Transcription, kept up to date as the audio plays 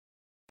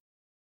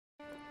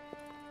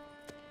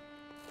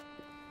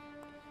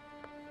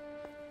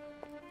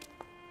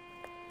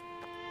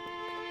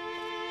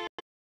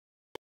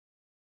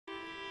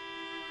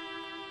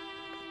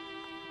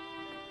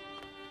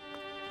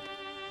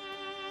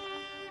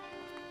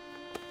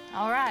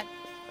All right,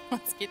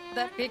 let's get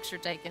that picture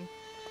taken.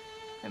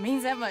 It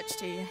means that much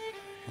to you.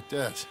 It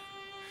does.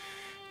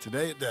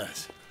 Today it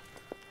does.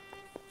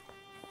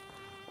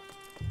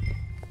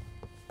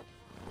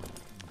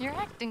 You're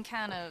acting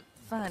kind of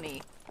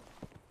funny.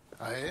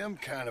 I am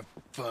kind of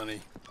funny.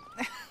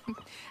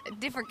 A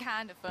different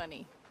kind of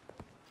funny.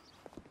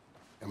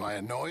 Am I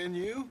annoying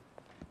you?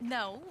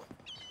 No.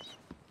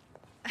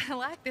 I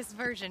like this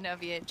version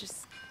of you. It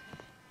just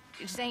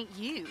ain't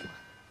you.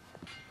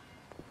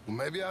 Well,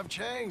 maybe I've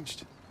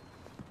changed.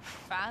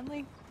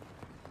 Finally?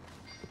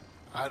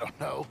 I don't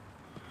know.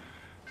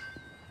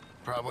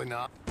 Probably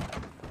not.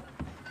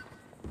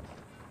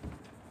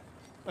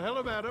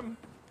 Hello, madam.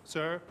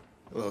 Sir.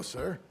 Hello,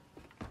 sir.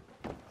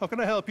 How can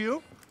I help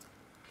you?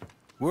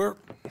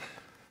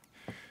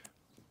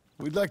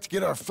 We'd like to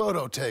get our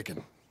photo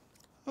taken.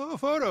 Oh, a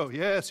photo.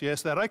 Yes,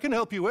 yes, that I can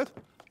help you with.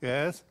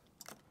 Yes.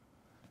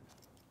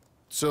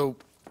 So,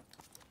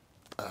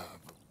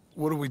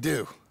 what do we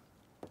do?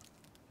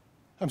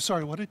 I'm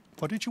sorry, what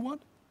did you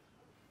want?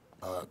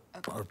 Our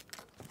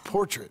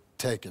portrait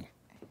taken.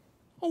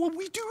 Oh, well,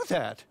 we do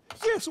that.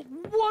 Yes,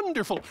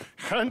 wonderful.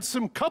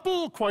 Handsome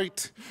couple,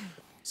 quite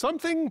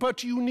something,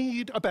 but you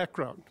need a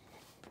background.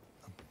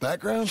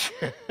 Background?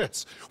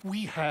 Yes,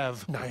 we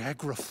have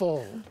Niagara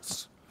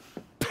Falls,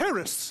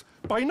 Paris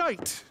by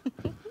night.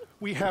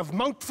 We have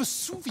Mount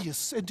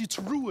Vesuvius and its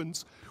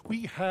ruins.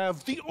 We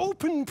have the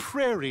open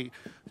prairie.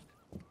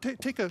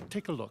 Take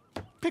a look.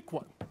 Pick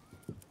one.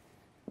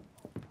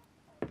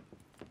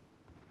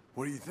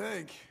 What do you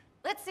think?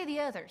 Let's see the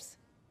others.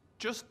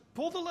 Just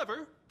pull the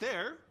lever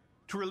there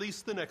to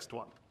release the next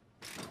one.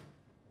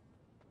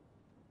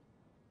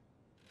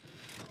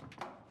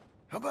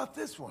 How about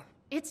this one?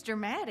 It's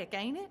dramatic,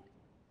 ain't it?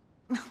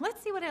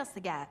 Let's see what else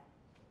they got.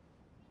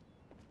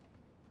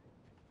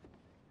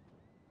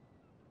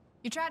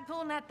 You tried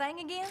pulling that thing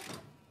again?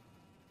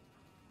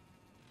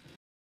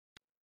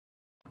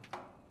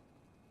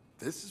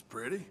 This is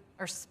pretty.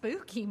 Or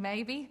spooky,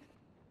 maybe.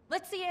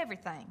 Let's see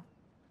everything.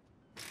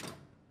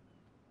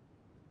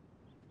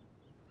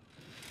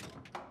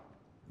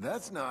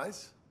 That's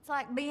nice. It's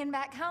like being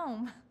back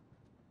home.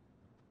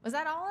 Was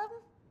that all of them?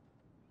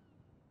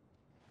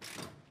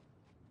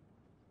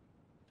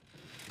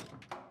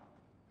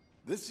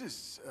 This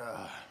is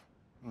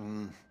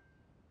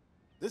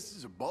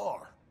a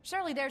bar.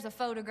 Surely there's a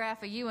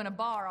photograph of you in a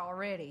bar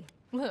already.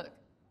 Look,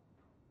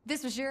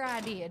 this was your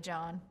idea,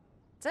 John.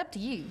 It's up to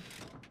you.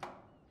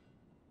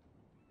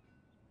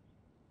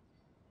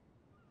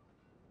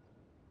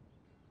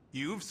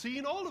 You've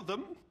seen all of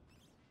them.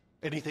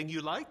 Anything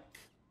you like?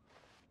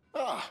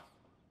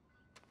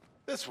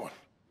 This one.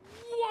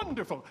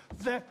 Wonderful.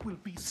 That will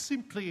be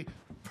simply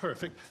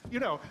perfect. You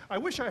know, I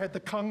wish I had the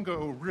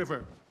Congo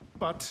River,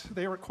 but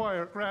they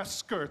require grass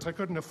skirts. I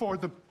couldn't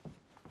afford them.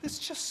 It's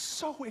just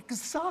so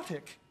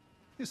exotic.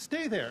 You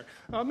stay there.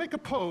 I'll make a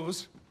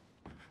pose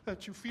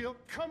that you feel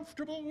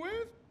comfortable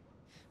with.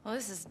 Well,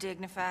 this is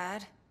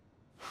dignified.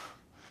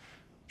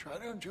 Try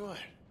to enjoy it.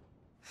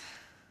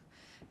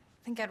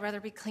 I think I'd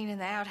rather be cleaning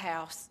the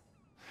outhouse.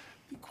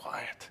 Be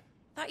quiet.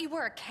 Thought you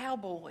were a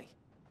cowboy,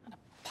 not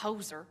a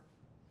poser.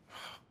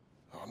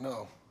 Oh,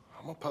 no.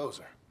 I'm a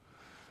poser.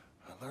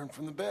 I learned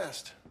from the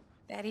best.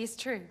 That is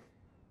true.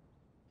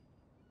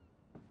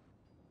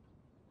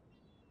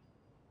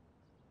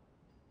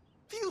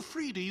 Feel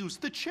free to use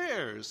the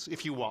chairs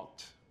if you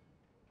want.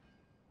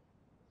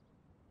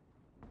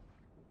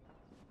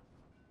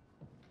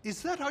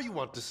 Is that how you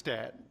want to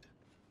stand?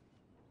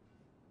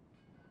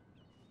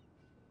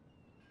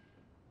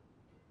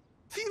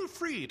 Feel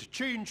free to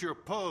change your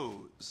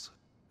pose.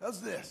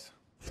 How's this?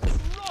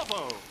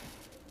 Bravo!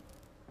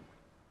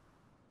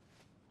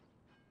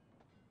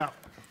 Now,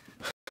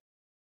 give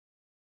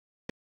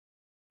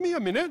me a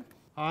minute.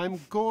 I'm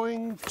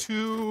going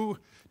to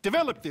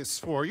develop this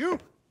for you.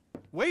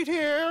 Wait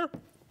here.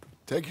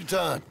 Take your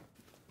time.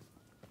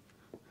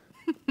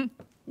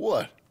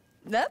 What?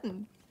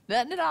 Nothing.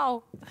 Nothing at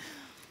all.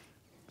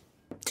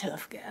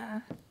 Tough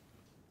guy.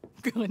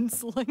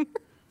 Gunslinger.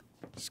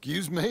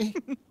 Excuse me?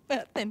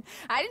 Nothing.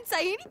 I didn't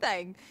say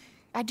anything.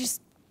 I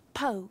just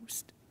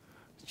posed.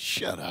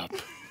 Shut up.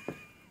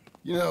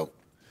 You know,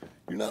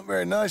 you're not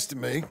very nice to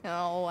me.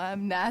 Oh,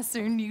 I'm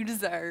nicer than you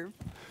deserve.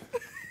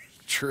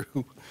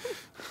 True.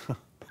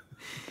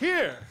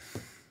 Here.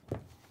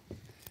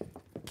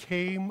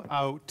 Came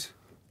out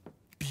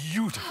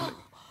beautifully.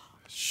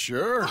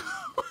 Sure.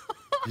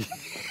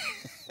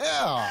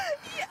 Yeah.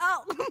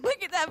 Oh,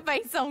 look at that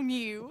face on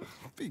you.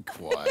 Be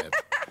quiet.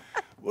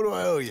 What do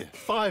I owe you?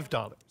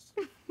 $5.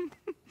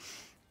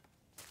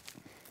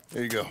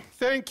 There you go.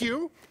 Thank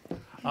you.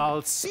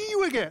 I'll see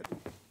you again.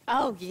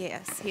 Oh,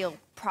 yes. He'll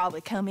probably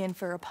come in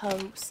for a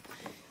pose.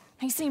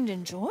 He seemed to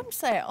enjoy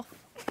himself.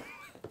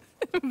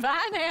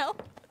 Bye now.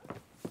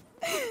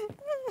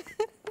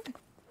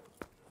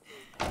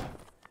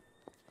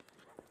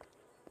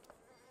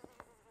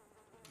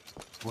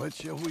 What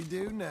shall we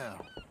do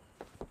now?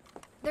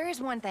 There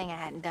is one thing I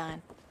hadn't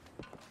done.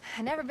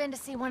 I've never been to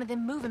see one of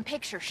them moving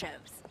picture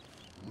shows.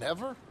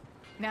 Never?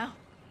 No.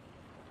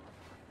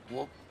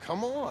 Well,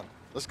 come on.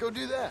 Let's go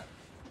do that.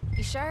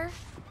 You sure?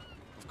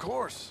 Of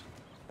course.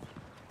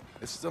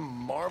 It's the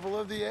marvel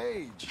of the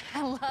age.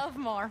 I love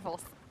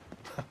marvels.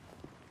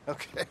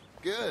 Okay,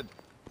 good.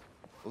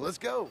 Well, let's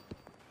go.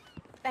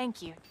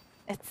 Thank you.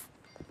 It's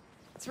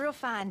real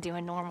fine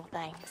doing normal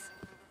things.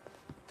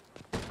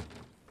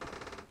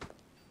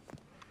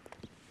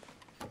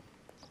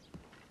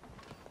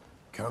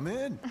 Come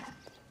in.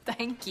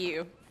 Thank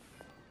you.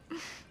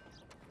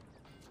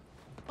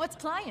 What's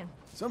playing?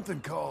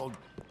 Something called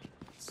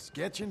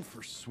Sketching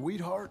for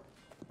Sweetheart,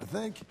 I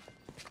think.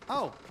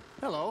 Oh,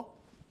 hello.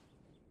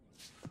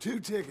 2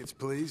 tickets,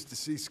 please, to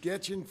see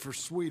Sketching for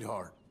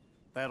Sweetheart.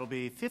 That'll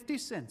be 50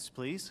 cents,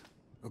 please.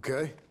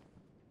 Okay.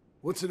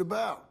 What's it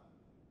about?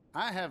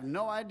 I have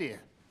no idea.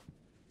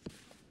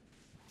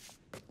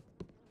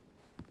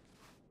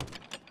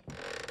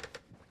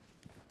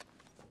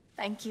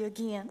 Thank you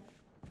again.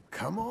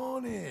 Come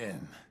on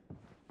in.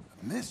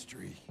 A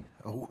mystery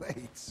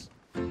awaits.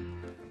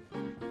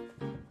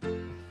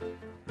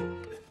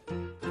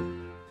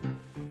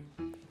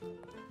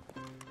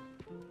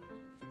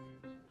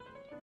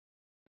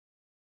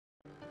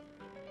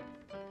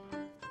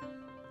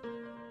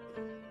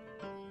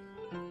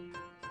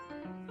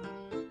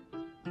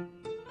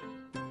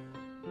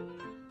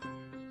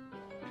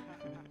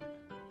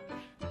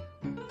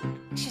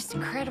 It's just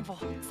incredible.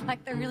 It's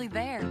like they're really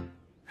there.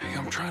 Hey,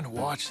 I'm trying to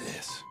watch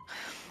this.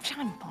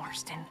 John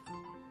Marston.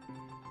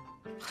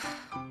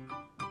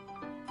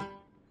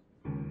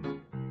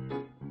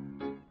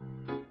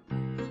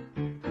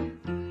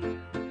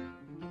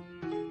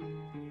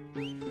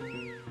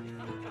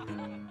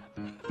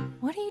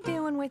 What are you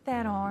doing with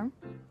that arm?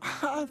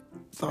 I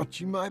thought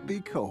you might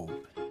be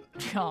cold.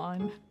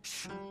 John.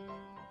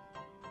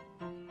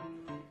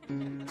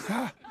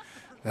 Ha!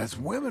 That's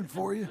women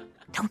for you.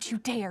 Don't you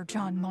dare,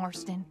 John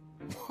Marston.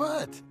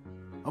 What?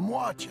 I'm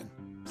watching.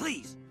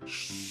 Please.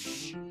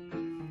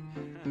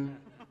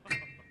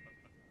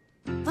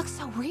 Looks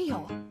so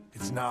real.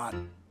 It's not.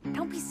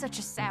 Don't be such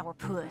a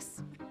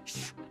sourpuss.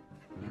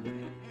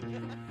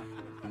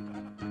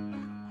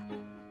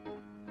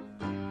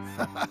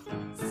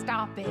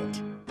 Stop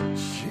it.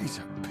 She's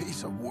a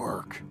piece of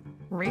work.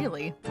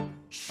 Really?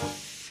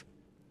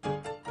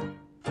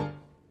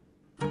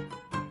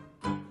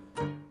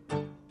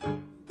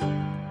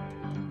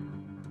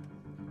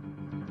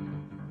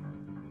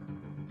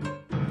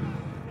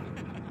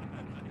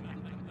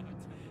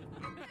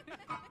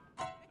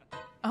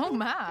 Oh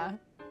my.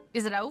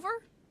 Is it over?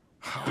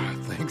 I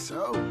think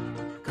so.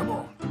 Come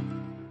on.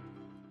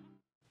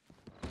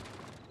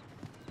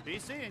 Be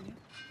seeing you.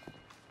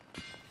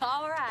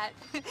 All right.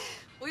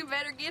 We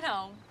better get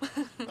home.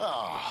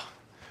 Ah,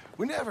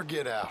 we never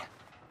get out.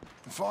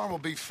 The farm will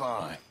be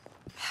fine.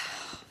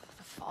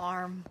 The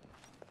farm.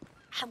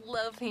 I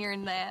love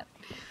hearing that.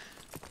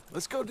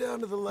 Let's go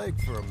down to the lake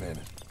for a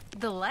minute.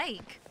 The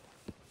lake?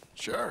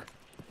 Sure.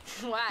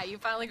 Why, you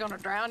finally gonna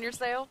drown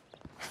yourself?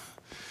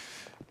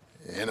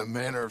 In a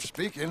manner of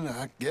speaking,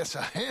 I guess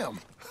I am.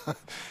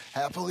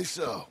 Happily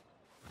so.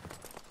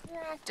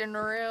 You're acting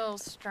real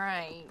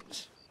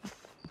strange.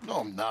 No,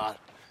 I'm not.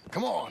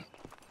 Come on.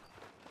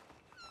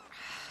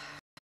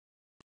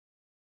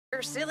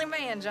 You're a silly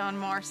man, John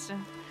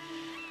Marston.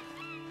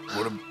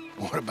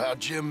 What about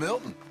Jim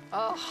Milton?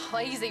 Oh,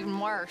 he's even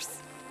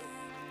worse.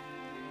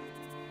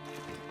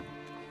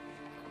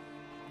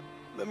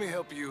 Let me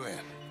help you in.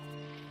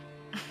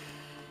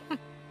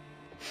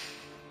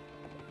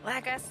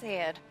 Like I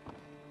said,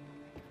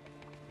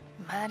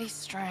 mighty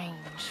strange.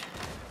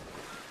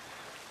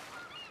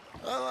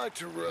 I like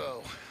to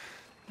row.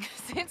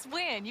 Since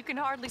when? You can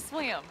hardly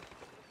swim.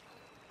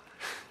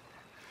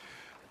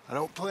 I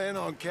don't plan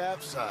on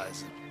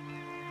capsizing.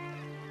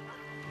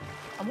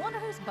 I wonder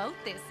whose boat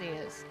this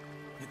is.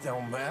 It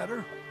don't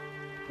matter.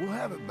 We'll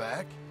have it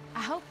back.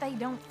 I hope they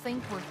don't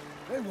think we're...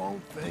 They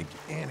won't think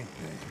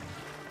anything.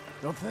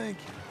 Don't think.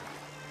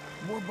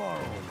 We're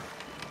borrowing.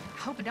 I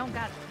hope it don't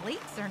got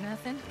leaks or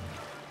nothing.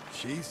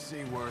 She's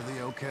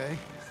seaworthy, okay?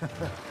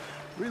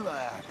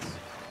 Relax.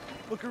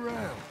 Look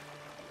around.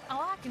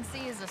 All I can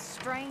see is a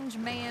strange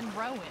man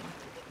rowing.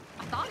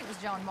 I thought it was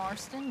John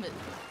Marston, but...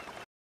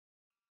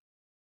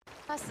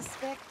 I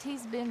suspect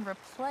he's been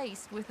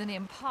replaced with an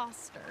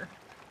imposter.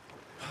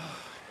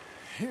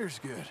 Here's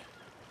good.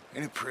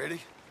 Ain't it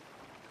pretty?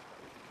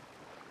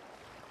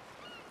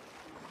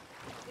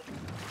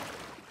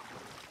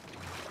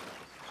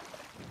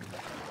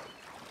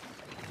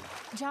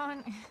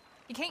 John,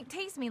 you can't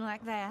tease me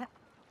like that.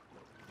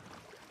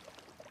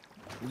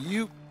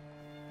 You...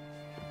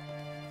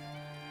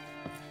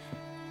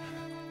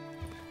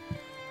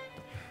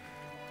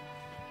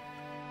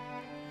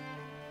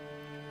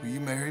 Will you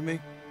marry me?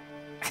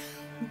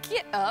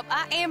 Get up.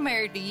 I am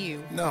married to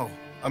you. No,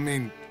 I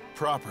mean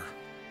proper.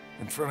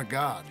 In front of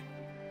God.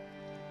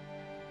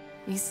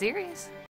 You serious?